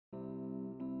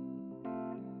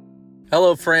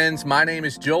Hello friends, my name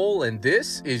is Joel and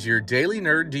this is your Daily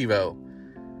Nerd Devo.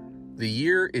 The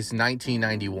year is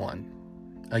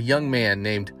 1991. A young man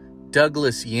named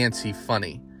Douglas Yancey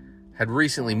Funny had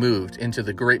recently moved into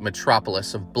the great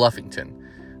metropolis of Bluffington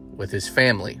with his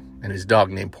family and his dog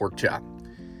named Porkchop.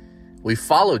 We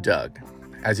follow Doug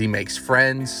as he makes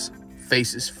friends,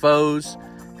 faces foes,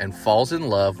 and falls in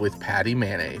love with Patty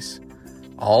Mayonnaise,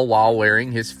 all while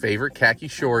wearing his favorite khaki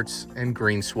shorts and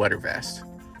green sweater vest.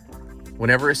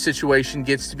 Whenever a situation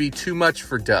gets to be too much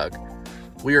for Doug,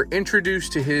 we are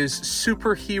introduced to his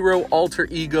superhero alter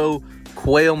ego,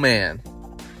 Quail Man.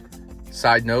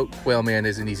 Side note, Quail Man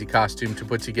is an easy costume to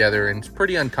put together and it's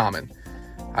pretty uncommon.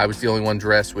 I was the only one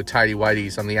dressed with tighty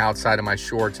whities on the outside of my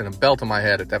shorts and a belt on my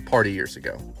head at that party years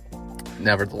ago.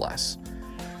 Nevertheless,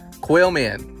 Quail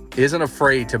Man isn't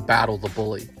afraid to battle the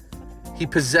bully. He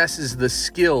possesses the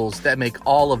skills that make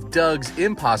all of Doug's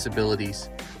impossibilities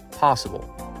possible.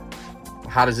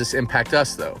 How does this impact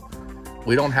us, though?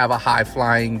 We don't have a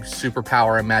high-flying,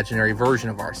 superpower imaginary version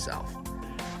of ourselves.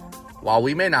 While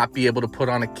we may not be able to put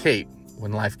on a cape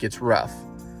when life gets rough,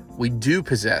 we do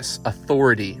possess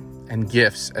authority and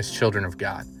gifts as children of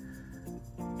God.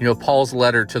 You know, Paul's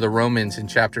letter to the Romans in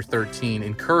chapter 13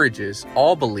 encourages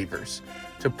all believers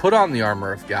to put on the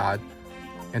armor of God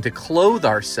and to clothe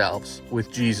ourselves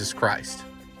with Jesus Christ.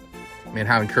 Man,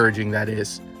 how encouraging that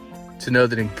is to know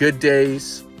that in good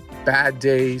days, bad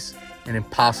days, and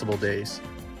impossible days,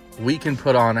 we can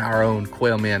put on our own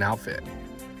Quail Man outfit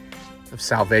of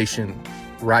salvation,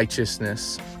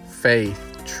 righteousness,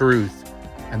 faith, truth,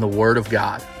 and the Word of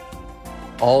God,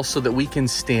 all so that we can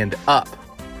stand up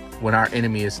when our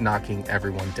enemy is knocking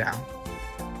everyone down.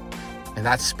 And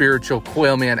that spiritual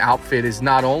Quail Man outfit is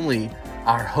not only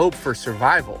our hope for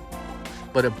survival,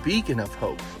 but a beacon of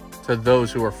hope to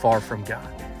those who are far from God.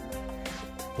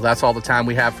 Well, that's all the time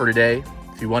we have for today.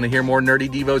 If you want to hear more Nerdy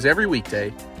Devos every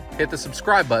weekday, hit the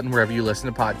subscribe button wherever you listen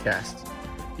to podcasts.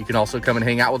 You can also come and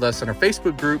hang out with us on our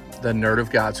Facebook group, the Nerd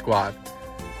of God Squad.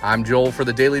 I'm Joel for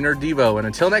the Daily Nerd Devo, and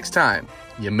until next time,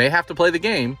 you may have to play the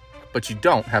game, but you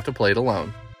don't have to play it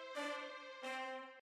alone.